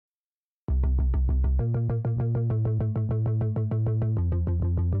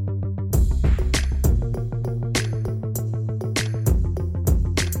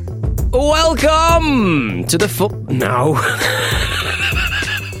Welcome to the No.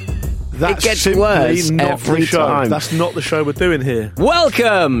 That's it gets simply worse not every the show. time. That's not the show we're doing here.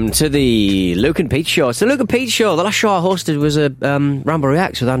 Welcome to the Luke and Pete Show. It's the Luke and Pete Show. The last show I hosted was a Rambo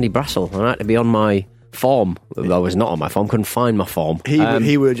Reacts with Andy Brassel. I had to be on my form. I was not on my form. Couldn't find my form.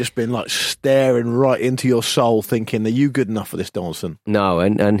 He would have just been like staring right into your soul, thinking, "Are you good enough for this, Donaldson?" No,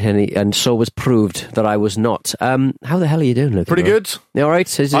 and so was proved that I was not. How the hell are you doing, Luke? Pretty good. You all right?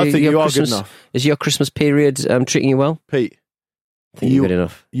 I think you are good enough. Is your Christmas period treating you well? Pete, I think you're good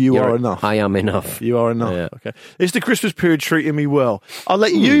enough. You're are enough. I am enough. You are enough. Yeah. Okay. Is the Christmas period treating me well? I'll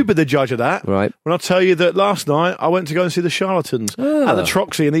let you be the judge of that. Right. When I tell you that last night I went to go and see the Charlatans at the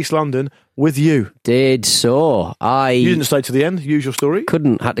Troxy in East London with you. Did so. You didn't stay to the end. Usual story.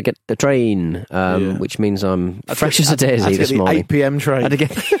 Couldn't. Had to get the train, which means I'm fresh as a daisy this morning. 8 p.m. train. Had to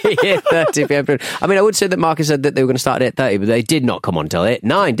get 8:30 p.m. train. I mean, I would say that Marcus said that they were going to start at 8:30, but they did not come on until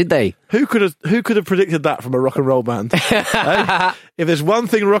 9, did they? Who could have predicted that from a rock and roll band? Hey? If there's one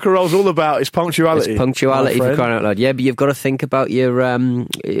thing rock and roll's all about, it's punctuality. It's punctuality, for crying out loud. Yeah, but you've got to think about your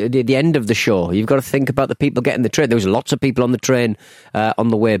the end of the show. You've got to think about the people getting the train. There was lots of people on the train on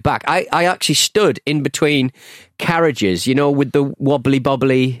the way back. I actually stood in between carriages, with the wobbly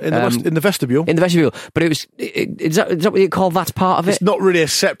bobbly in the vestibule. In the vestibule, but is that what you call that part of it? It's not really a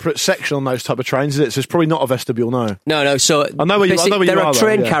separate section on those type of trains, is it? So it's probably not a vestibule. No. So I know where you are. There are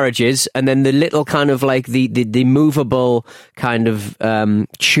train carriages, and then the little kind of like the movable kind of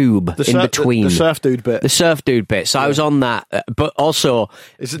tube in between the surf dude bit. The surf dude bit. So I was on that, but also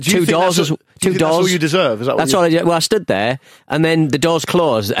two doors. That's all you deserve. Is that that's all I did? Well, I stood there, and then the doors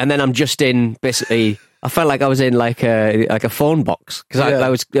closed, and then I'm just in basically. I felt like I was in like a phone box because I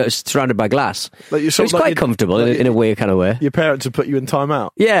was surrounded by glass. It was quite comfortable in a weird kind of way. Your parents would put you in time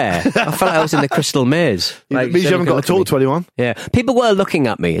out. Yeah, I felt like I was in the crystal maze. It means you haven't got to talk to anyone. Yeah, people were looking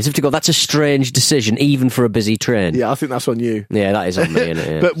at me as if to go, "That's a strange decision, even for a busy train." Yeah, I think that's on you. Yeah, that is on me. Isn't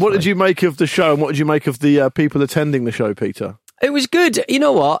it? Yeah, but what did you make of the show, and what did you make of the people attending the show, Peter? It was good. You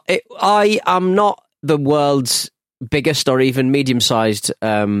know what? I am not the world's biggest or even medium-sized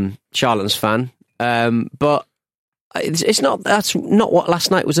Charlatans fan. But it's not. That's not what last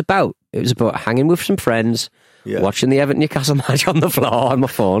night was about. It was about hanging with some friends, watching the Everton Newcastle match on the floor on my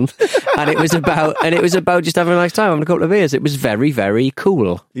phone, and it was about just having a nice time, having a couple of beers. It was very, very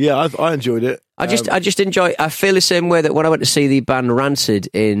cool. Yeah, I enjoyed it. I just enjoy. I feel the same way that when I went to see the band Rancid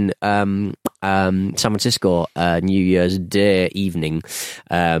in San Francisco New Year's Day evening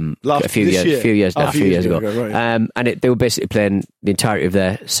a few years ago, right. And they were basically playing the entirety of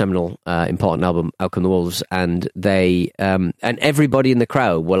their seminal important album Out Come the Wolves, and they and everybody in the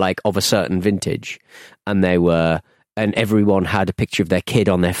crowd were like of a certain vintage, and everyone had a picture of their kid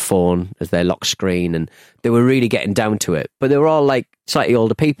on their phone as their lock screen, and they were really getting down to it. But they were all like slightly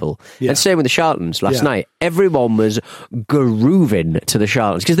older people. Yeah. And same with the Charlatans last night. Everyone was grooving to the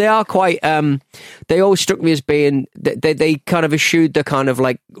Charlatans because they are quite. They always struck me as being. They kind of eschewed the kind of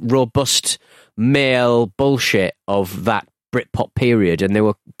like robust male bullshit of that Britpop period, and they were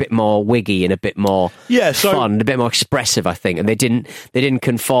a bit more wiggy and a bit more fun, a bit more expressive, I think. And they didn't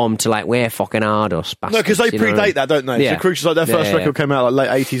conform to like we're fucking hard or spastic. No, because they predate that, don't they? Yeah. So Crucials, like their first record came out like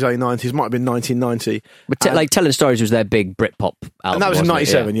late 80s, early 90s, might have been 1990. But like Telling Stories was their big Britpop album, and that was in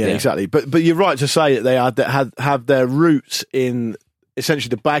 97. Yeah, exactly. But you're right to say that they have their roots in essentially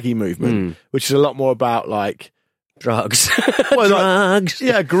the baggy movement, which is a lot more about like drugs. Well, drugs.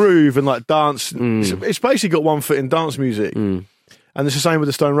 Like, groove and like dance. It's basically got one foot in dance music. And it's the same with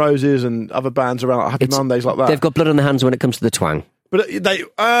the Stone Roses and other bands around like Happy Mondays like that. They've got blood on their hands when it comes to the twang. But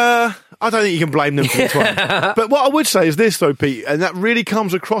I don't think you can blame them for the twang. But what I would say is this though, Pete, and that really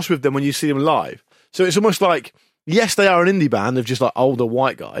comes across with them when you see them live. So it's almost like, yes, they are an indie band of just like older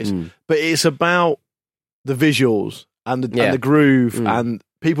white guys, but it's about the visuals and the groove and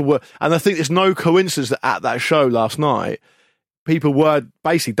people were, and I think it's no coincidence that at that show last night, people were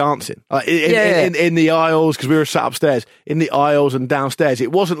basically dancing in the aisles, because we were sat upstairs in the aisles and downstairs.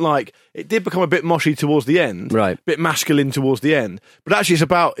 It wasn't like, it did become a bit moshy towards the end, right? A bit masculine towards the end, but actually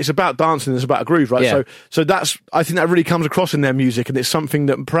it's about dancing. It's about a groove, right? Yeah. So that's, I think that really comes across in their music, and it's something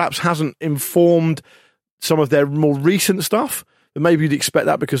that perhaps hasn't informed some of their more recent stuff. But maybe you'd expect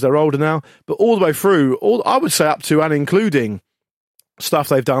that because they're older now. But all the way through, I would say up to and including stuff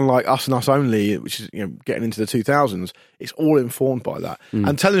they've done like Us and Us Only, which is getting into the 2000s, it's all informed by that.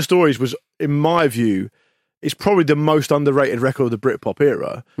 And Telling Stories was, in my view, it's probably the most underrated record of the Britpop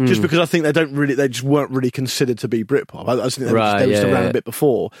era, just because I think they just weren't really considered to be Britpop. I just think they were just around a bit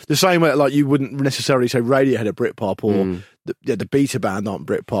before. The same way like you wouldn't necessarily say Radiohead are Britpop or the Beta Band aren't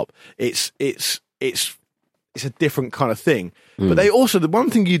Britpop. It's a different kind of thing. But they also, the one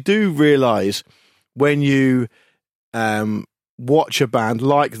thing you do realise when you watch a band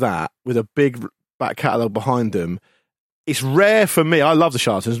like that with a big back catalogue behind them, it's rare for me. I love the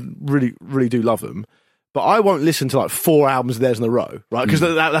Charlatans, really, really do love them. But I won't listen to like 4 albums of theirs in a row, right? Because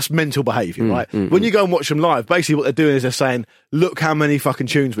that's mental behaviour, right? When you go and watch them live, basically what they're doing is they're saying, look how many fucking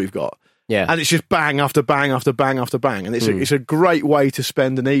tunes we've got. Yeah. And it's just bang after bang after bang after bang. And it's a great way to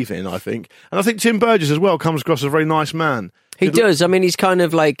spend an evening, I think. And I think Tim Burgess as well comes across as a very nice man. He does. I mean, he's kind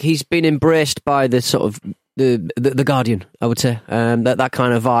of like, he's been embraced by the sort of the Guardian, I would say. That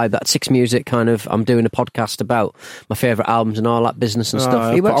kind of vibe, that Six Music kind of, I'm doing a podcast about my favourite albums and all that business and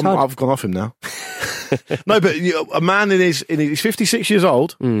stuff. He works hard. I've gone off him now. No, but a man he's 56 years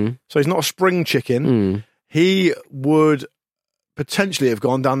old, so he's not a spring chicken. He would potentially have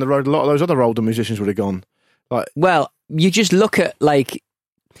gone down the road a lot of those other older musicians would have gone. Well, you just look at, like,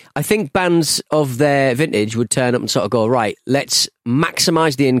 I think bands of their vintage would turn up and sort of go, right, let's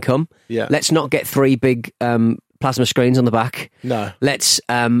maximise the income. Yeah. Let's not get 3 big plasma screens on the back. No. Let's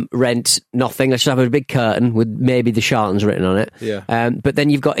rent nothing. Let's just have a big curtain with maybe the Charlatans written on it. Yeah. But then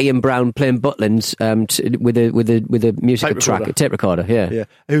you've got Ian Brown playing butlins with a music track, a tape recorder. Yeah. Yeah.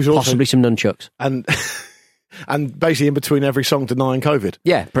 Who's possibly some nunchucks. And basically in between every song denying COVID.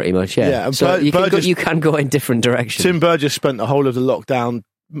 Yeah, pretty much. Yeah. And so you can go in different directions. Tim Burgess spent the whole of the lockdown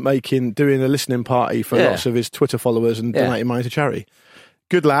doing a listening party for lots of his Twitter followers and donating money to charity.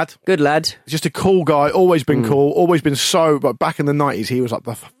 Good lad. Just a cool guy, always been cool, always been so, but back in the 90s, he was like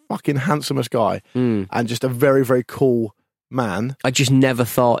the fucking handsomest guy and just a very, very cool man. I just never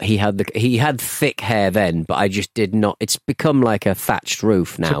thought he had thick hair then, but I just did not. It's become like a thatched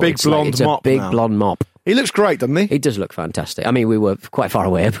roof now. It's a big blonde mop. He looks great, doesn't he? He does look fantastic. I mean, we were quite far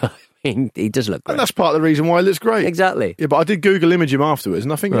away, but he does look great. And that's part of the reason why he looks great. Exactly. Yeah, but I did Google image him afterwards,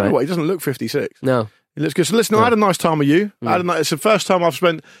 and I think, you know what, he doesn't look 56. No. He looks good. So listen, I had a nice time with you. It's the first time I've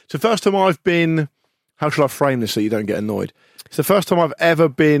been, how shall I frame this so you don't get annoyed? It's the first time I've ever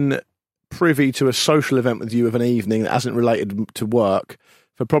been privy to a social event with you of an evening that hasn't related to work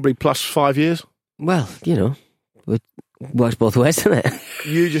for probably plus 5 years. Well, you know, it works both ways, doesn't it?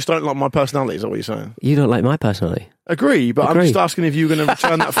 You just don't like my personality, is that what you're saying? You don't like my personality. Agree, but I'm just asking if you were going to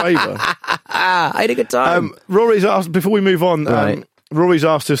return that favour. I had a good time. Rory's asked, before we move on, Rory's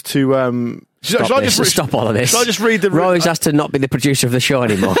asked us to... Stop all of this. Shall I just read the... Rory's asked to not be the producer of the show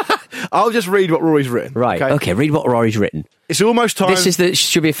anymore. I'll just read what Rory's written. Right, okay, read what Rory's written. It's almost time... This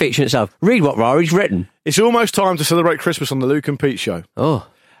should be a fiction itself. Read what Rory's written. It's almost time to celebrate Christmas on the Luke and Pete Show. Oh.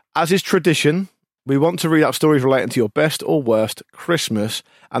 As is tradition, we want to read out stories relating to your best or worst Christmas,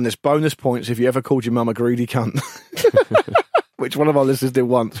 and there's bonus points if you ever called your mum a greedy cunt. Which one of our listeners did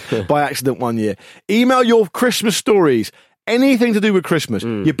once, by accident one year. Email your Christmas stories. Anything to do with Christmas,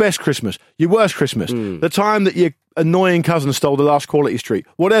 your best Christmas, your worst Christmas, the time that your annoying cousin stole the last Quality Street,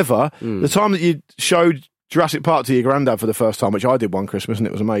 whatever, the time that you showed Jurassic Park to your granddad for the first time, which I did one Christmas and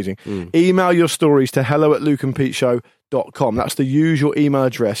it was amazing. Email your stories to hello@lukeandpeteshow.com. That's the usual email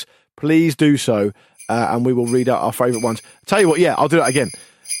address. Please do so, and we will read out our favourite ones. Tell you what, I'll do that again.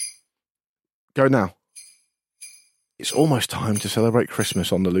 Go now. It's almost time to celebrate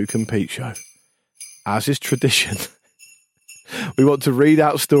Christmas on the Luke and Pete Show. As is tradition... We want to read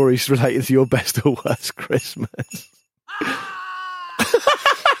out stories related to your best or worst Christmas.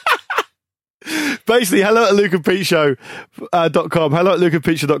 Basically, hello@lukeandpeteshow.com.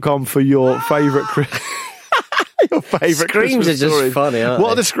 Hello@lukeandpeteshow.com for your favourite your favourite screams Christmas are just stories. Funny, aren't What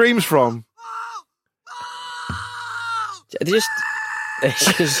they? are the screams from?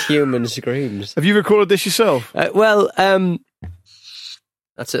 It's just human screams. Have you recorded this yourself?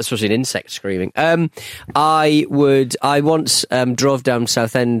 That's supposed to be an insect screaming. I once drove down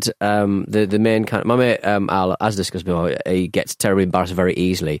Southend. The main kind of, my mate Al, as discussed before, he gets terribly embarrassed very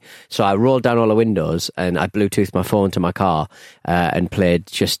easily. So I rolled down all the windows and I Bluetoothed my phone to my car and played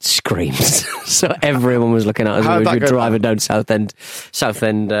just screams. So everyone was looking at us as we were driving down Southend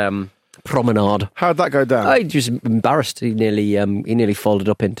Promenade. How'd that go down? I just embarrassed. He nearly folded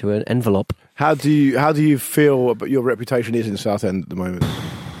up into an envelope. How do you feel about your reputation is in Southend at the moment?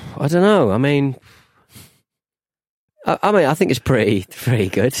 I don't know. I mean, I think it's pretty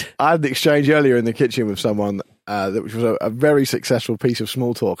good. I had an exchange earlier in the kitchen with someone, which was a very successful piece of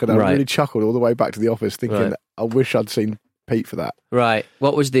small talk, and I really chuckled all the way back to the office, thinking, I wish I'd seen Pete for that. Right.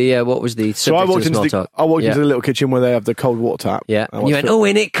 What was the so I walked into the little kitchen where they have the cold water tap. Yeah. And you went,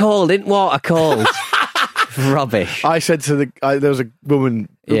 ain't it cold? Ain't water cold? Rubbish. I said to there was a woman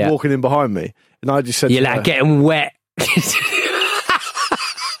walking in behind me, and I just said, "You're like getting wet."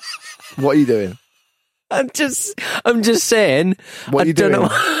 What are you doing? I'm just saying. What are you doing?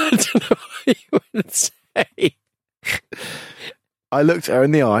 I don't know what you would say. I looked at her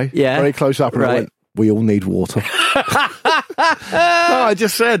in the eye, very close up, and I went, "We all need water." No, I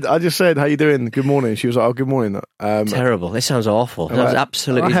just said, "How you doing? Good morning." She was like, "Oh, good morning." Terrible. This sounds awful. That was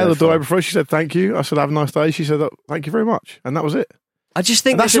absolutely. I held the door open for her. She said, "Thank you." I said, "Have a nice day." She said, "Thank you very much," and that was it. I just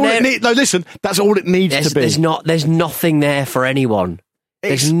think that's all it needs. No, listen, that's all it needs to be. There's nothing there for anyone.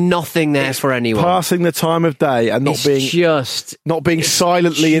 There's nothing there for anyone. Passing the time of day and not being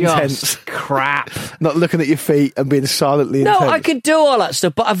silently intense. Crap. Not looking at your feet and being silently intense. No, I could do all that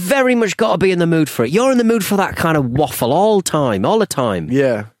stuff, but I've very much got to be in the mood for it. You're in the mood for that kind of waffle all the time.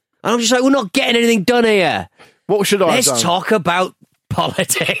 Yeah. And I'm just like, we're not getting anything done here. What should I have done? Let's talk about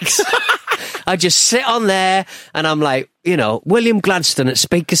politics. I just sit on there and I'm like, William Gladstone at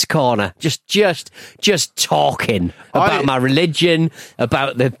Speaker's Corner, just talking about my religion,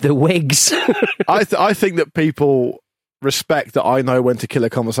 about the Whigs. I think that people respect that I know when to kill a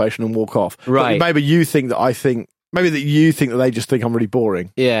conversation and walk off. Right. But maybe you think that they just think I'm really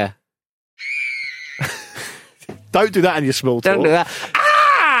boring. Yeah. Don't do that in your small talk. Don't do that.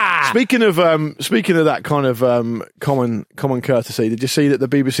 Speaking of that kind of common courtesy, did you see that the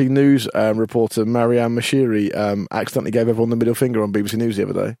BBC News reporter Marianne Mashiri accidentally gave everyone the middle finger on BBC News the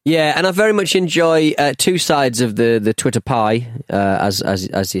other day? Yeah, and I very much enjoy two sides of the Twitter pie,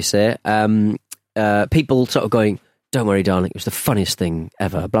 as you say. People sort of going, "Don't worry, darling, it was the funniest thing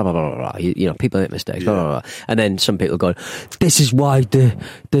ever." Blah blah blah blah. People make mistakes. Blah, blah, blah. And then some people going, "This is why the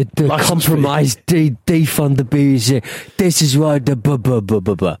compromise defund the BBC. This is why the blah blah blah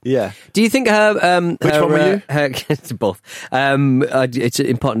blah blah." Yeah. Do you think her? Which one were you? Both. It's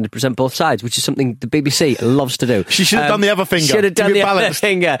important to present both sides, which is something the BBC loves to do. She should have done the other finger. Should have done the other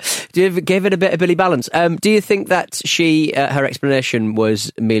finger. Gave it a bit of Billy Balance. Do you think that her explanation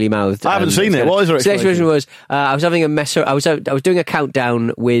was mealy mouthed? I haven't seen it. What is her explanation? The explanation was, I was having a mess. I was doing a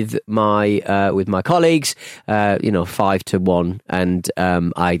countdown with my colleagues, 5 to 1, and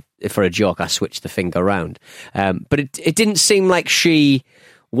for a joke I switched the finger around. But it didn't seem like she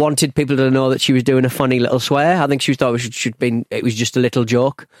wanted people to know that she was doing a funny little swear. I think she thought it was just a little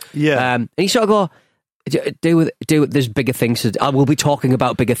joke. Yeah. And you sort of go, do with there's bigger things. I will be talking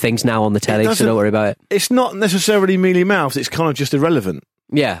about bigger things now on the telly, so don't worry about it. It's not necessarily mealy mouthed. It's kind of just irrelevant.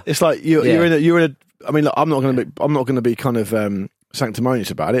 Yeah. It's like you're in a. I mean, look, I'm not going to be kind of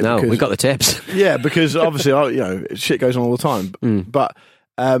sanctimonious about it. No, we got the tips. Yeah, because obviously, shit goes on all the time. But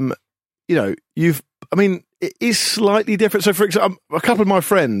it is slightly different. So, for example, a couple of my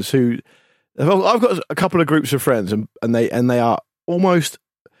friends I've got a couple of groups of friends, and they are almost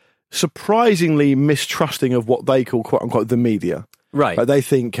surprisingly mistrusting of what they call "quote unquote" the media. Right. Like they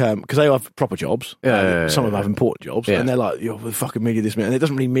think, because they have proper jobs, some of them have important jobs, and they're like, the fucking media this minute. And it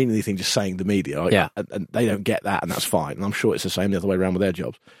doesn't really mean anything just saying the media. Like, and they don't get that, and that's fine. And I'm sure it's the same the other way around with their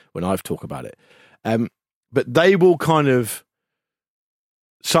jobs when I've talked about it. But they will kind of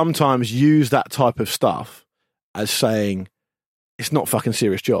sometimes use that type of stuff as saying, it's not a fucking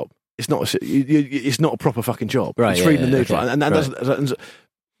serious job. It's not a proper fucking job. Right, it's reading the news, right? And that doesn't...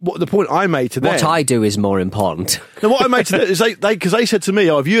 What the point I made to them... What I do is more important. No, what I made to them is because they said to me,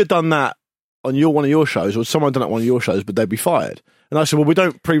 if you had done that on one of your shows, or someone had done it on one of your shows, but they'd be fired. And I said, well, we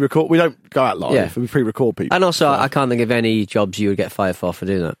don't pre-record, we don't go out live, we pre-record people. And also, I can't think of any jobs you would get fired for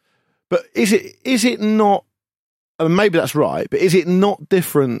doing that. But is it not... I mean, maybe that's right, but is it not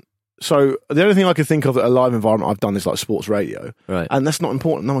different? So the only thing I could think of at a live environment I've done is like sports radio. Right. And that's not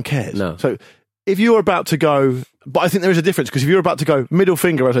important, no one cares. No. So if you're about to go... But I think there is a difference, because if you're about to go middle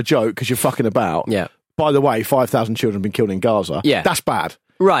finger as a joke because you're fucking about, by the way, 5,000 children have been killed in Gaza, that's bad.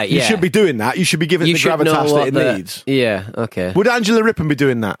 Right, You should be doing that. You should be giving it the gravitas that it needs. Yeah, okay. Would Angela Rippon be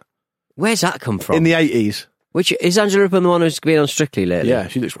doing that? Where's that come from? In the 80s. Which is Angela Rippon the one who's been on Strictly lately? Yeah,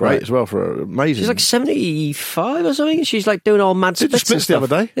 she looks great as well for amazing. She's like 75 or something. She's like doing all mad splits. Did the splits the other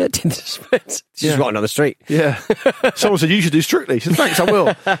day? Yeah, did the splits. She's rotting on the street. Yeah. Someone said you should do Strictly. She said, thanks, I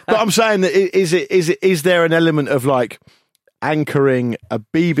will. But I'm saying that is there an element of like anchoring a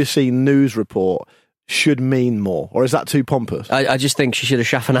BBC news report should mean more, or is that too pompous? I just think she should have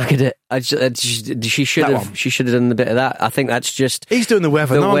Schaffenackered it. She should have done a bit of that. I think that's just... He's doing the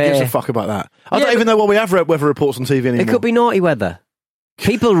weather. No one gives a fuck about that. I don't even know why we have weather reports on TV anymore. It could be naughty weather.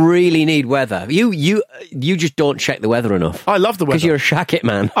 People really need weather. You just don't check the weather enough. I love the weather. Because you're a shacket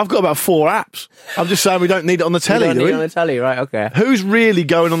man. I've got about 4 apps. I'm just saying we don't need it on the telly, do we? Need it on the telly, right, okay. Who's really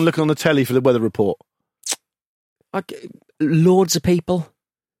going on looking on the telly for the weather report? Loads of people.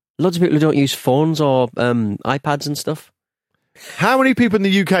 Loads of people who don't use phones or iPads and stuff. How many people in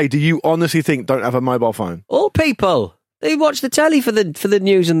the UK do you honestly think don't have a mobile phone? All people. They watch the telly for the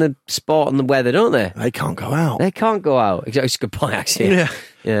news and the sport and the weather, don't they? They can't go out. They can't go out. It's a good point, actually.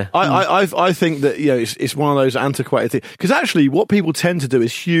 Yeah. I think that it's one of those antiquated things, because actually what people tend to do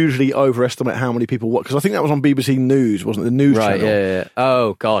is hugely overestimate how many people watch. Because I think that was on BBC News, wasn't it? The news channel. Yeah.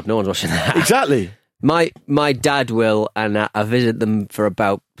 Oh God, no one's watching that. Exactly. My dad will, and I visit them for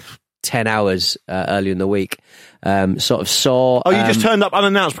about 10 hours earlier in the week. Sort of saw. Oh, you just turned up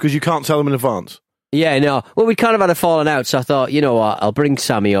unannounced because you can't tell them in advance. Yeah, no. Well, we kind of had a falling out, so I thought, you know what, I'll bring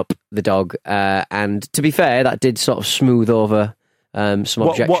Sammy up, the dog. And to be fair, that did sort of smooth over some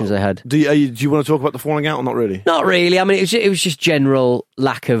objections I had. Do you want to talk about the falling out or not really? Not really. I mean, it was just general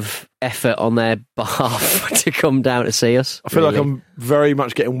lack of effort on their behalf to come down to see us. I feel like I'm very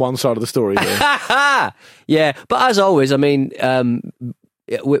much getting one side of the story here. Yeah, but as always, I mean,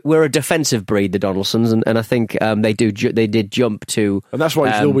 we're a defensive breed, the Donaldsons, and I think they did jump to, and that's why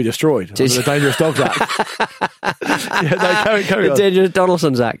you should all be destroyed. Under the Dangerous Donaldsons Act. Carry on. The Dangerous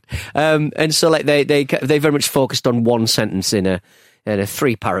Donaldsons Act, and so like they very much focused on one sentence in a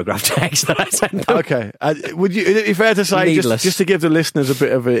 3-paragraph text that I sent them. Okay, would you? Is it fair to say, just to give the listeners a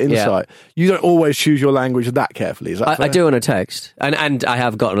bit of an insight, you don't always choose your language that carefully? Is that fair? I do on a text, and I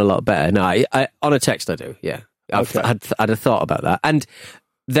have gotten a lot better. No, I on a text I do. Yeah, I'd have thought about that, and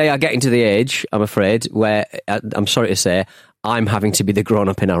they are getting to the age, I'm afraid, where I'm sorry to say, I'm having to be the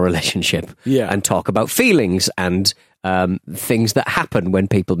grown-up in our relationship and talk about feelings and things that happen when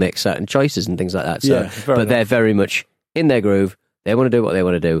people make certain choices and things like that. So, but they're very much in their groove. They want to do what they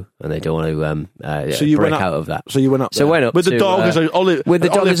want to do, and they don't want to break out of that. So you went up. So went up with the dog as an olive. With the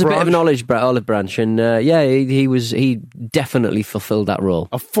dog as a branch. bit of an olive branch, and he definitely fulfilled that role.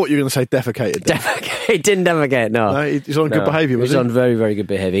 I thought you were going to say defecated. He didn't defecate. No, he's on good behaviour. He's on very, very good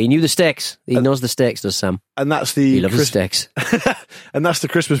behaviour. He knew the stakes. He knows the stakes, does Sam? And that's he loves the stakes. And that's the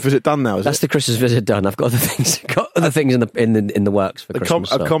Christmas visit done now. That's the Christmas visit done. I've got other things. In the works for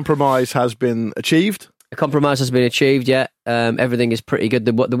Christmas. A compromise has been achieved. A compromise has been achieved, yeah. Everything is pretty good.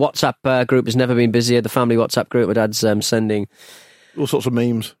 The WhatsApp group has never been busier. The family WhatsApp group, my dad's sending all sorts of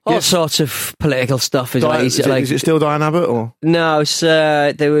memes. All sorts of political stuff. Is it still Diane Abbott? Or? No,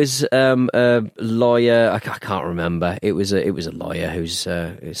 there was a lawyer, I can't remember. It was a lawyer who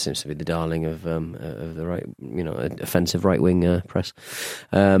seems to be the darling of the right, offensive right-wing press.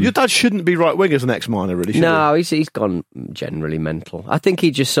 Your dad shouldn't be right-wing as an ex-miner, really, should he? He's gone generally mental. I think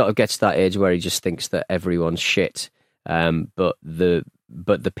he just sort of gets to that age where he just thinks that everyone's shit, but the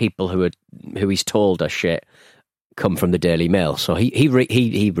people who he's told are shit come from the Daily Mail, so he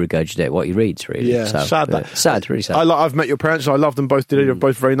regurgitates what he reads, really. Yeah, so, sad, really sad. I've met your parents, I love them both. They're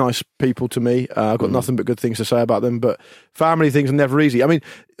both very nice people to me. I've got nothing but good things to say about them, but family things are never easy. I mean,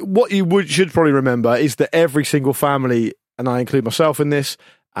 what you should probably remember is that every single family, and I include myself in this,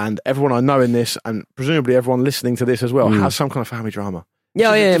 and everyone I know in this, and presumably everyone listening to this as well, has some kind of family drama.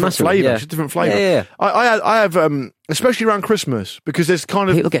 Different flavour. Yeah. It's a different flavour. Yeah. I have, especially around Christmas, because there's kind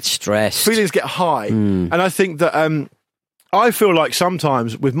of people get stressed, feelings get high, and I think that I feel like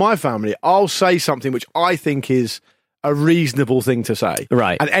sometimes with my family, I'll say something which I think is a reasonable thing to say,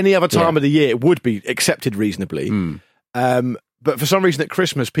 right? And any other time of the year, it would be accepted reasonably. But for some reason at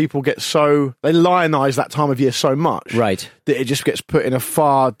Christmas, people get they lionise that time of year so much, right, that it just gets put in a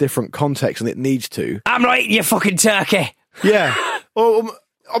far different context than it needs to. I'm not eating your fucking turkey. Yeah. Well,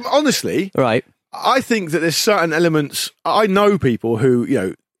 honestly, right. I think that there's certain elements. I know people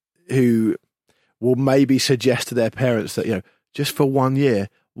who will maybe suggest to their parents that just for 1 year,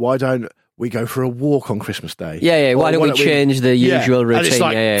 why don't we go for a walk on Christmas Day? Yeah. Why don't we change the usual routine? And it's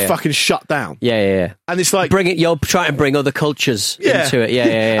like fucking shut down. Yeah. And it's like you're trying to bring other cultures into it.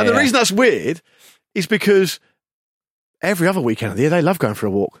 Yeah. And the reason that's weird is because every other weekend of the year they love going for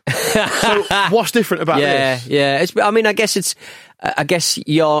a walk. So what's different about this? Yeah. I guess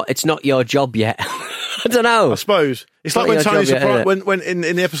it's not your job yet. I don't know. I suppose it's like when Tony Soprano, when in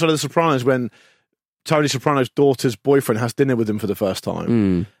the episode of The Sopranos, when Tony Soprano's daughter's boyfriend has dinner with him for the first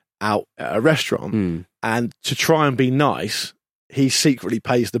time out at a restaurant, and to try and be nice, he secretly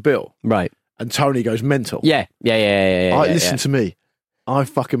pays the bill. Right. And Tony goes mental. Yeah. Listen to me. I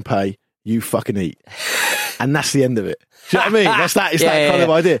fucking pay, you fucking eat. And that's the end of it. Do you know what I mean? That's that kind of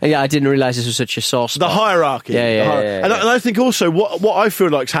idea. Yeah, I didn't realise this was such a source. The hierarchy. Yeah. And I think also what I feel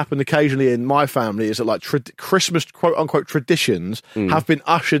like's happened occasionally in my family is that like Christmas quote unquote traditions have been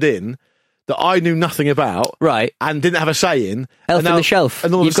ushered in that I knew nothing about, right, and didn't have a say in. Elf in the shelf.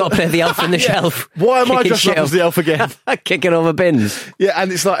 And you've got to play the elf in the shelf. Why am I dressed up as the elf again? Kicking over bins. Yeah,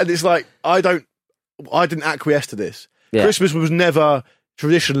 and it's like I didn't acquiesce to this. Yeah. Christmas was never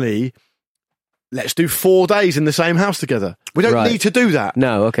traditionally, let's do 4 days in the same house together. We don't need to do that.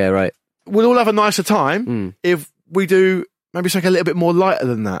 No, okay, right. We'll all have a nicer time if we do maybe something a little bit more lighter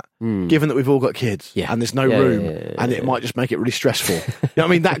than that, given that we've all got kids and there's no room, and it might just make it really stressful. You know what I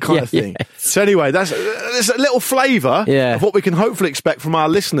mean? That kind of thing. Yes. So anyway, there's a little flavour of what we can hopefully expect from our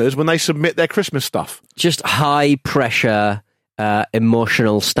listeners when they submit their Christmas stuff. Just high pressure,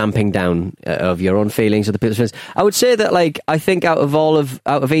 emotional stamping down of your own feelings of the people's feelings. I would say that, like, I think out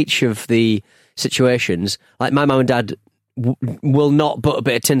of each of the situations, like my mum and dad will not put a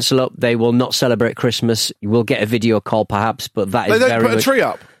bit of tinsel up. They will not celebrate Christmas. You will get a video call perhaps, but that is they don't put a tree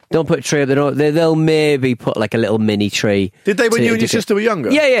up. Don't put a tree up. They'll maybe put like a little mini tree. Did they when you and your sister were younger?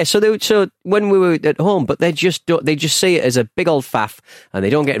 Yeah. So when we were at home, but they just see it as a big old faff, and they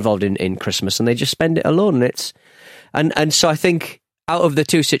don't get involved in Christmas, and they just spend it alone. And so I think out of the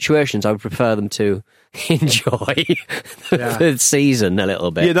two situations, I would prefer them to enjoy the season a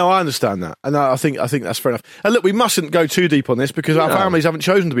little bit. Yeah, no, I understand that, and I think that's fair enough. And look, we mustn't go too deep on this because our families haven't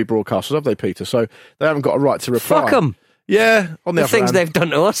chosen to be broadcasters, have they, Peter? So they haven't got a right to reply. Fuck them. Yeah, on the other things hand, they've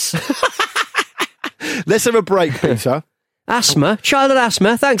done to us. Let's have a break, Peter. Asthma, childhood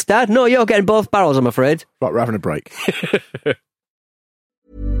asthma. Thanks, Dad. No, you're getting both barrels, I'm afraid. Right, we're having a break.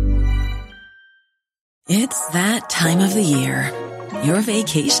 It's that time of the year. Your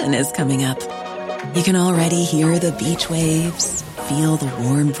vacation is coming up. You can already hear the beach waves, feel the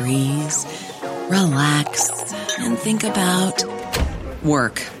warm breeze, relax, and think about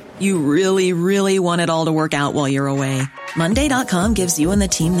work. You really, really want it all to work out while you're away. Monday.com gives you and the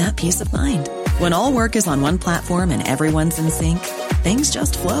team that peace of mind. When all work is on one platform and everyone's in sync, things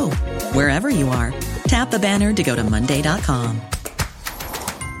just flow. Wherever you are, tap the banner to go to Monday.com.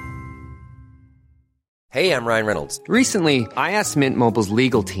 Hey, I'm Ryan Reynolds. Recently, I asked Mint Mobile's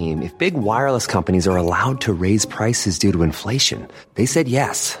legal team if big wireless companies are allowed to raise prices due to inflation. They said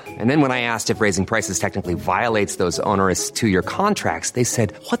yes. And then when I asked if raising prices technically violates those onerous two-year contracts, they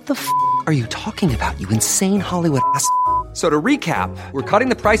said, "What the f*** are you talking about, you insane Hollywood ass?" So to recap, we're cutting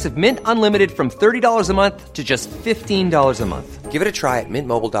the price of Mint Unlimited from $30 a month to just $15 a month. Give it a try at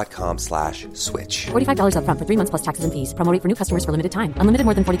mintmobile.com/switch. $45 up front for 3 months plus taxes and fees. Promo rate for new customers for limited time. Unlimited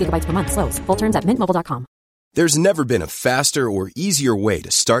more than 40 gigabytes per month. Slows full terms at mintmobile.com. There's never been a faster or easier way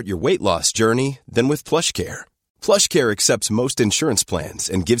to start your weight loss journey than with PlushCare. PlushCare accepts most insurance plans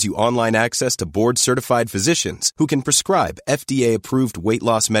and gives you online access to board-certified physicians who can prescribe FDA-approved weight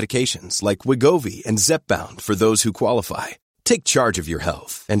loss medications like Wegovy and Zepbound for those who qualify. Take charge of your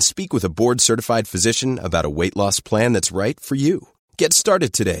health and speak with a board-certified physician about a weight loss plan that's right for you. Get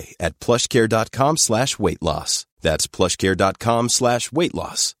started today at plushcare.com/weight loss. That's plushcare.com/weight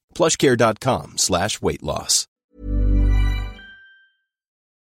loss. plushcare.com/weight loss.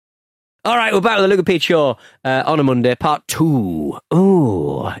 All right, we're back with the Luke and Pete Show on a Monday, part 2.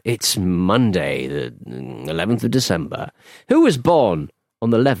 Oh, it's Monday, the 11th of December. Who was born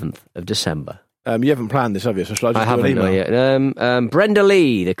on the 11th of December? You haven't planned this, have you? So shall I just I haven't, do an email? No, yet. Brenda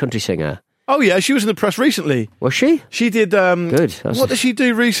Lee, the country singer. Oh, yeah, she was in the press recently. Was she? She did... Good. What did she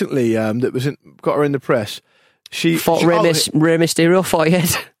do recently that got her in the press? She fought Rey Mysterio, fought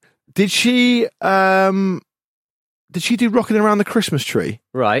yet? Did she do Rocking Around the Christmas Tree?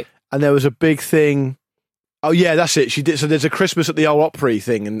 Right. And there was a big thing. Oh, yeah, that's it. She did. So there's a Christmas at the Old Opry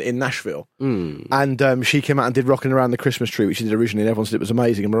thing in Nashville. And she came out and did Rocking Around the Christmas Tree, which she did originally, and everyone said it was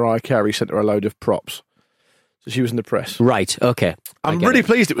amazing. And Mariah Carey sent her a load of props. So she was in the press. Right, okay. I'm really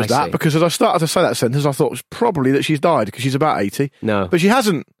pleased it was that, because as I started to say that sentence, I thought it was probably that she's died, because she's about 80. No. But she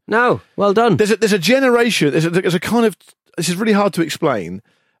hasn't. No, well done. There's a generation, there's a kind of, this is really hard to explain,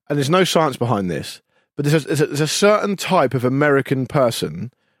 and there's no science behind this, but there's a certain type of American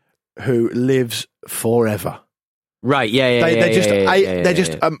person who lives forever. Right, yeah. They're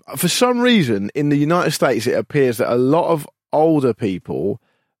just for some reason in the United States it appears that a lot of older people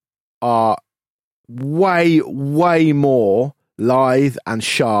are way more lithe and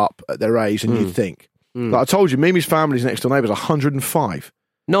sharp at their age than you'd think. Like I told you, Mimi's family's next door neighbour's 105.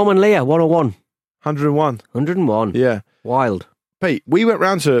 Norman Lear, 101. 101. Yeah. Wild. Pete, we went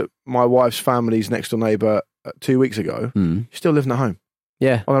round to my wife's family's next door neighbour 2 weeks ago. She's still living at home.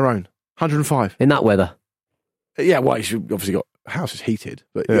 Yeah. On her own. 105. In that weather. Yeah, well, she's obviously got houses heated,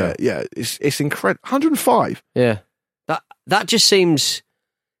 but yeah, it's incredible. 105. Yeah. That just seems,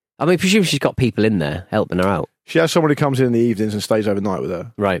 I mean, presumably she's got people in there helping her out. She has someone who comes in the evenings and stays overnight with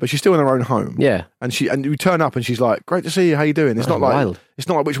her. Right. But she's still in her own home. Yeah. And we turn up and she's like, "Great to see you, how you doing?" It's not like wild. It's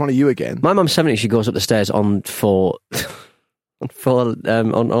not like which one are you again. My mum's 70, she goes up the stairs on all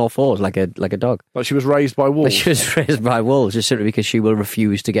fours like a dog. Like she was raised by wolves. She was raised by wolves just simply because she will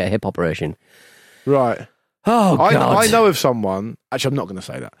refuse to get a hip operation. Right. Oh, God. I know of someone. Actually, I'm not going to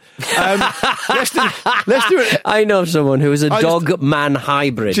say that. Let's do it. I know of someone who is a dog-man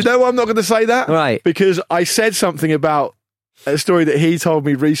hybrid. Do you know why I'm not going to say that? Right. Because I said something about a story that he told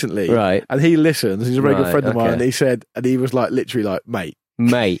me recently. Right. And he listens. He's a very good friend of mine. And he was like, literally like, mate.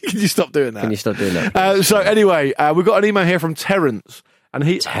 Can you stop doing that? Can you stop doing that? So anyway, we've got an email here from Terence. And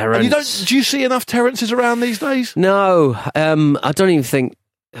Terence. Do you see enough Terences around these days? No. I don't even think...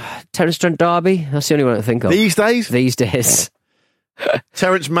 Terence Trent D'Arby? That's the only one I think of. These days? These days.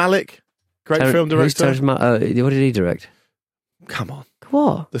 Terence Malick, great film director. What did he direct? Come on.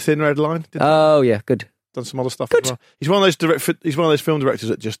 What? The Thin Red Line. Yeah, good. Done some other stuff as well. He's one of those film directors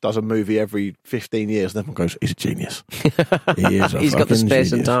that just does a movie every 15 years and everyone goes, he's a genius. He is He's got the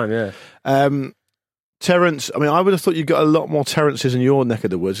space and time, yeah. Terence, I mean, I would have thought you'd got a lot more Terences in your neck of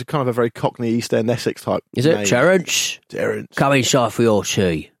the woods. It's kind of a very Cockney East End Essex type. Is it? Terence? Terence. Come inside for your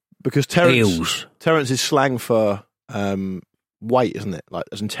tea. Because Terence is slang for weight, isn't it? Like,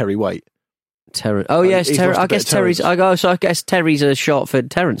 as in Terry Weight. Terence. Oh, yes, Terry. I guess Terry's. I guess Terry's a short for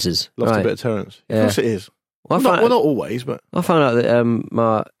Terence's. Lost a bit of Terence. Yeah. Of course it is. Well, not always, but I found out that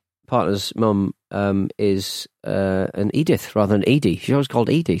my partner's mum is an Edith rather than Edie. She was called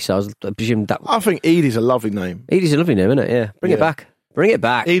Edie, so I presume that. I think Edie's a lovely name. Edie's a lovely name, isn't it? Yeah. Bring it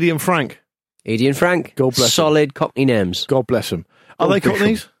back. Edie and Frank. Edie and Frank. God bless Solid them. Cockney names. God bless them. Are they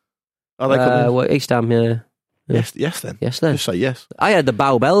Cockneys? Well, East Ham, yeah. Yes, then. Yes, then. Just say yes. I had the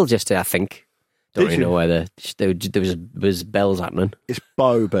bow bells yesterday, I think. Don't Did really you? know where there was bells happening. It's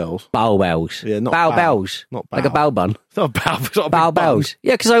bow bells. Bow bells. Yeah, not bow bow. bells. Not bow. Like a bow bun. It's not a bow. It's not a Bow big bun. bells.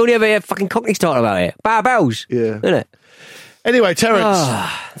 Yeah, because I only ever hear fucking Cockneys talking about it. Bow bells. Yeah. Isn't it? Anyway, Terence,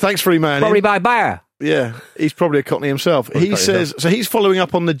 thanks for emailing. Probably by Bayer. Yeah, he's probably a Cockney himself. He says, so he's following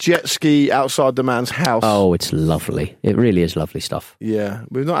up on the jet ski outside the man's house. Oh, it's lovely. It really is lovely stuff. Yeah,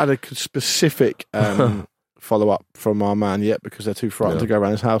 we've not had a specific follow-up from our man yet because they're too frightened to go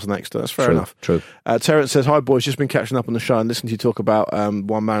around his house next. That's fair enough. True. Terence says, hi boys, just been catching up on the show and listening to you talk about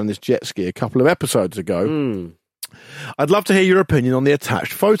one man and his jet ski a couple of episodes ago. I'd love to hear your opinion on the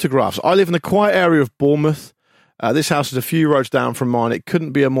attached photographs. I live in a quiet area of Bournemouth. This house is a few roads down from mine. It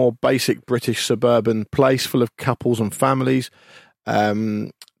couldn't be a more basic British suburban place full of couples and families.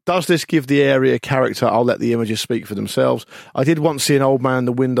 Does this give the area character? I'll let the images speak for themselves. I did once see an old man in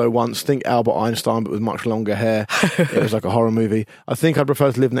the window once, think Albert Einstein, but with much longer hair. It was like a horror movie. I think I'd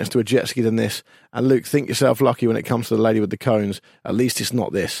prefer to live next to a jet ski than this. And Luke, think yourself lucky when it comes to the lady with the cones. At least it's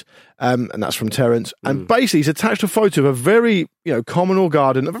not this. And that's from Terence. And basically, he's attached a photo of a very, communal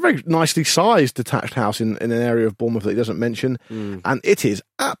garden, a very nicely sized detached house in an area of Bournemouth that he doesn't mention. And it is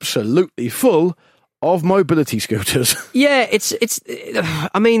absolutely full of mobility scooters. Yeah, it's.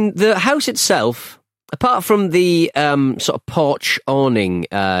 I mean, the house itself, apart from the sort of porch awning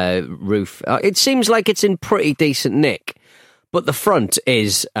roof, it seems like it's in pretty decent nick. But the front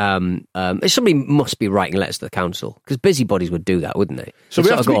is. Somebody must be writing letters to the council because busybodies would do that, wouldn't they? So we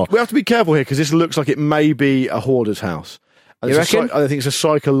have to be careful here because this looks like it may be a hoarder's house. And you reckon? I think it's a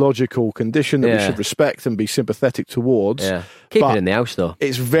psychological condition that we should respect and be sympathetic towards. Yeah. Keep it in the house, though.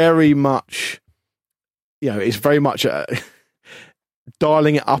 It's very much. It's very much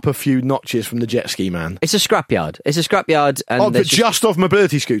dialing it up a few notches from the jet ski man. It's a scrapyard. And but just off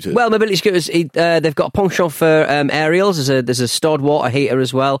mobility scooters? Well, mobility scooters, they've got a penchant for aerials. There's a stored water heater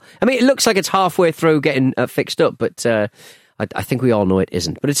as well. I mean, it looks like it's halfway through getting fixed up, but I think we all know it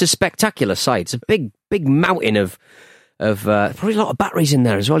isn't. But it's a spectacular sight. It's a big mountain of probably a lot of batteries in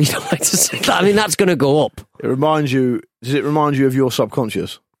there as well. You don't like to say that. I mean, that's going to go up. Does it remind you of your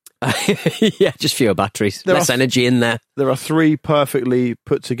subconscious? Yeah, just fewer batteries, less energy in there. There are 3 perfectly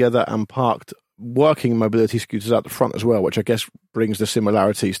put together and parked working mobility scooters out the front as well, which I guess brings the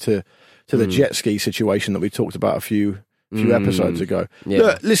similarities to the jet ski situation that we talked about a few episodes ago. Yeah.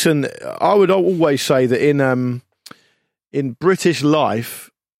 Look, listen, I would always say that in British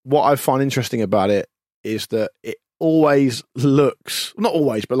life, what I find interesting about it is that it always looks, not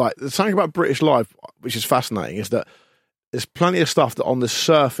always, but like something about British life which is fascinating is that there's plenty of stuff that on the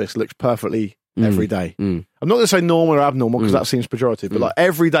surface looks perfectly everyday. I'm not going to say normal or abnormal because that seems pejorative, but like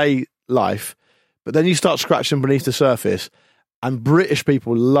everyday life. But then you start scratching beneath the surface, and British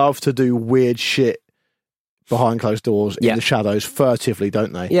people love to do weird shit behind closed doors in the shadows furtively,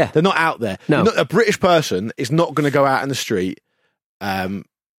 don't they? Yeah. They're not out there. No. A British person is not going to go out in the street in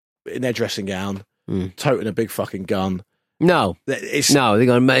their dressing gown, toting a big fucking gun. No. They're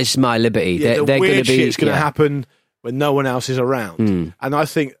going, it's my liberty. Yeah, they're weird going to be. Shit's going to happen when no one else is around. And I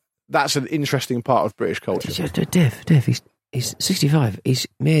think that's an interesting part of British culture. Dave, he's 65. He's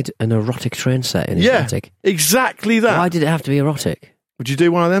made an erotic train set in his attic. Exactly that. Why did it have to be erotic? Would you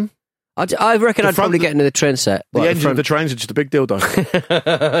do one of them? I reckon I'd probably get into the train set. The engine of the trains are just a big dildo.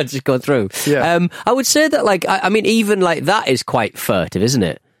 Just go through. Yeah. I would say that, like, I mean, even like that is quite furtive, isn't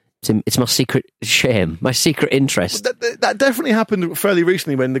it? It's my secret shame, my secret interest. That definitely happened fairly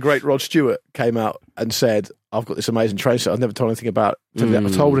recently when the great Rod Stewart came out and said, I've got this amazing train set, I've never told anything about it, never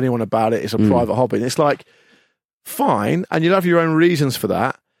told anyone about it, it's a private hobby. And it's like, fine, and you'll have your own reasons for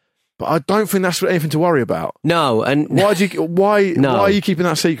that, but I don't think that's anything to worry about. No, and why are you keeping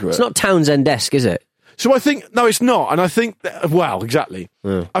that secret? It's not Townsend-esque, is it? So I think, no, it's not. And I think, exactly.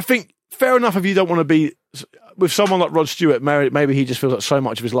 Yeah. I think, fair enough if you don't want to be, with someone like Rod Stewart, maybe he just feels like so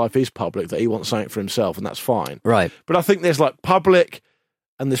much of his life is public that he wants something for himself, and that's fine. Right. But I think there's like public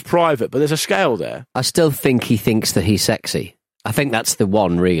and there's private, but there's a scale there. I still think he thinks that he's sexy. I think that's the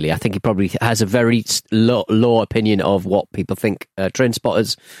one, really. I think he probably has a very low opinion of what people think train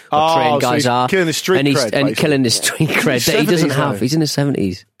spotters or train guys are. Killing his street cred. And killing his street cred that he doesn't have. He's in his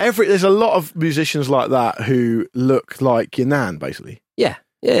 70s. There's a lot of musicians like that who look like your nan, basically. Yeah.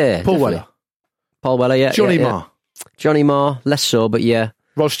 Paul Weller, yeah. Johnny Marr. Johnny Marr, less so, but yeah.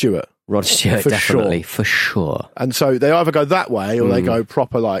 Rod Stewart, definitely, for sure. And so they either go that way or they go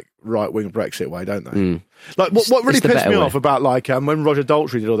proper, like, right-wing Brexit way, don't they? Like, what really pissed me off about, like, when Roger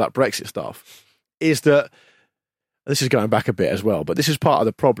Daltrey did all that Brexit stuff is that, this is going back a bit as well, but this is part of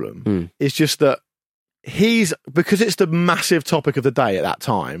the problem, is just that because it's the massive topic of the day at that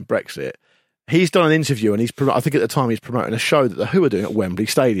time, Brexit, he's done an interview and I think at the time he's promoting a show that the Who are doing at Wembley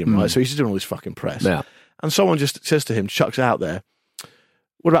Stadium, right? So he's just doing all this fucking press. Yeah. And someone just says to him, chucks it out there,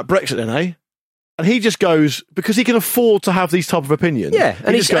 what about Brexit then, eh? And he just goes, because he can afford to have these type of opinions. Yeah,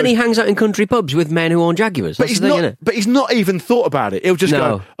 and he hangs out in country pubs with men who own Jaguars. But he's not even thought about it. He'll just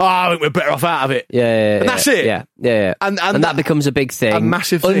go, I think we're better off out of it. Yeah. And that's it. Yeah. And that becomes a big thing. A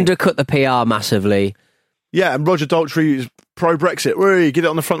massive thing. Undercut the PR massively. Yeah, and Roger Daltrey is pro-Brexit. Get it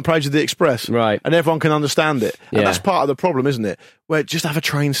on the front page of the Express. Right. And everyone can understand it. And that's part of the problem, isn't it? Where just have a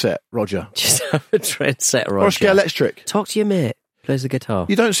train set, Roger. Just have a train set, Roger. Or a Scare Electric. Talk to your mate. Plays the guitar.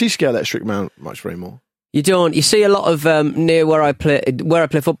 You don't see Scare Electric much anymore. You don't. You see a lot of near where I play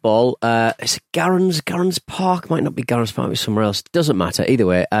football. It's Garron's Park. Might not be Garron's Park. It's somewhere else. Doesn't matter. Either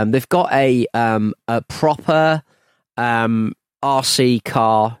way, they've got a proper RC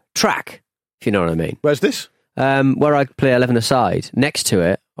car track. If you know what I mean. Where's this? Where I play 11 aside. Next to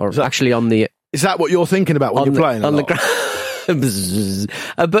it, or actually on the. Is that what you're thinking about when you're playing? On the ground.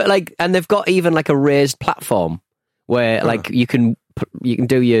 But like, and they've got even like a raised platform where like you can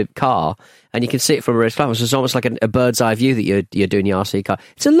do your car and you can see it from a raised platform. So it's almost like a bird's eye view that you're doing your RC car.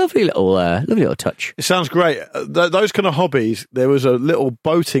 It's a lovely little touch. It sounds great. Those kind of hobbies. There was a little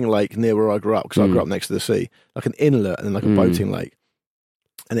boating lake near where I grew up because I grew up next to the sea, like an inlet and like a boating lake.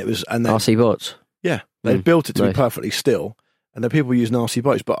 And it was RC boats. Yeah, they built it to be perfectly still, and the people using RC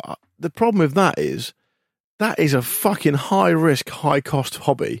boats. But the problem with that is a fucking high risk, high cost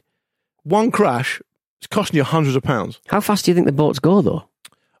hobby. One crash. It's costing you hundreds of pounds. How fast do you think the boats go, though?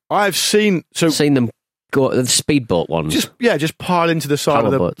 I've seen them go, the speedboat ones. Just pile into the side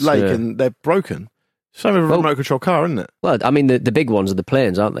of the lake and they're broken. Same with a remote control car, isn't it? Well, I mean, the big ones are the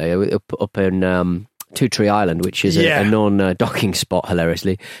planes, aren't they? Up in Two Tree Island, which is a known docking spot,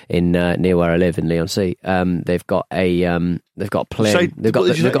 hilariously, in near where I live in Leigh-on-Sea. They've got a plane. They've got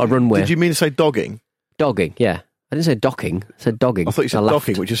a runway. Did you mean to say dogging? Dogging, yeah. I didn't say docking. I said dogging. I thought you said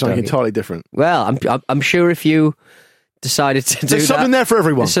docking, which is something entirely different. Well, I'm sure if you decided to do There's something there for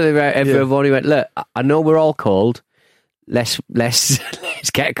everyone. Everyone who went, look, I know we're all cold. Let's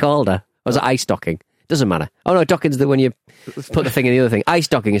get colder. Was it ice docking? Doesn't matter. Oh no, docking's when you put the thing in the other thing. Ice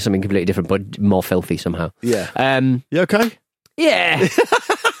docking is something completely different, but more filthy somehow. Yeah. You okay? Yeah.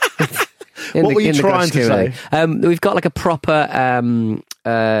 What were you trying to say? We've got like a proper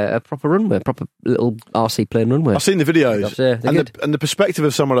runway, proper little RC plane runway. I've seen the videos, and the perspective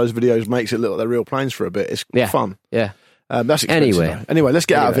of some of those videos makes it look like they're real planes for a bit. It's fun. Yeah. That's expensive. Anyway, let's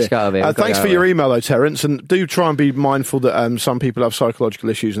get out of here. Thanks for your email, though, Terence, and do try and be mindful that some people have psychological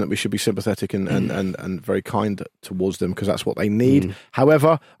issues and that we should be sympathetic and very kind towards them because that's what they need.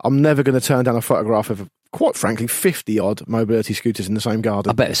 However, I'm never going to turn down a photograph of, quite frankly, 50-odd mobility scooters in the same garden.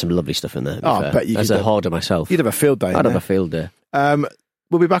 I bet there's some lovely stuff in there. I bet you as a hoarder myself. You'd have a field day. I'd have a field day.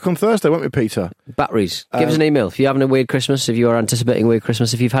 We'll be back on Thursday, won't we, Peter? Batteries. Give us an email. If you're having a weird Christmas, if you are anticipating a weird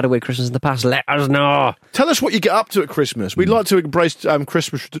Christmas, if you've had a weird Christmas in the past, let us know. Tell us what you get up to at Christmas. We'd like to embrace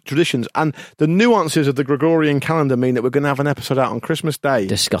Christmas traditions, and the nuances of the Gregorian calendar mean that we're going to have an episode out on Christmas Day.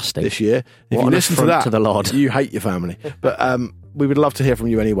 Disgusting. This year. If what you listen to that, to the Lord. You hate your family. But we would love to hear from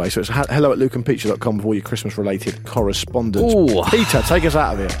you anyway. So it's hello@lukeandpeter.com for all your Christmas-related correspondence. Ooh. Peter, take us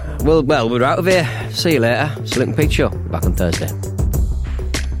out of here. Well, we're out of here. See you later. It's Luke and Pete Show. Back on Thursday.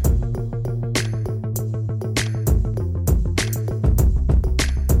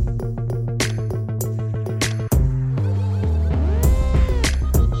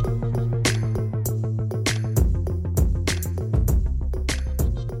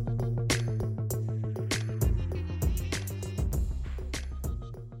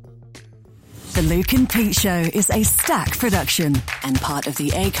 The Luke and Pete Show is a Stack production and part of the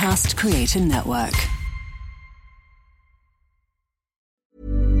Acast Creator Network.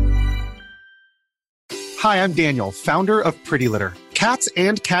 Hi, I'm Daniel, founder of Pretty Litter. Cats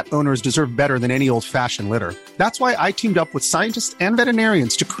and cat owners deserve better than any old-fashioned litter. That's why I teamed up with scientists and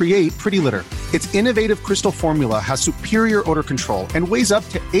veterinarians to create Pretty Litter. Its innovative crystal formula has superior odor control and weighs up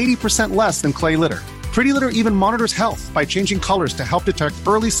to 80% less than clay litter. Pretty Litter even monitors health by changing colors to help detect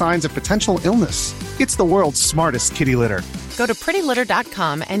early signs of potential illness. It's the world's smartest kitty litter. Go to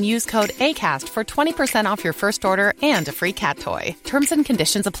prettylitter.com and use code ACAST for 20% off your first order and a free cat toy. Terms and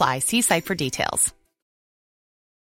conditions apply. See site for details.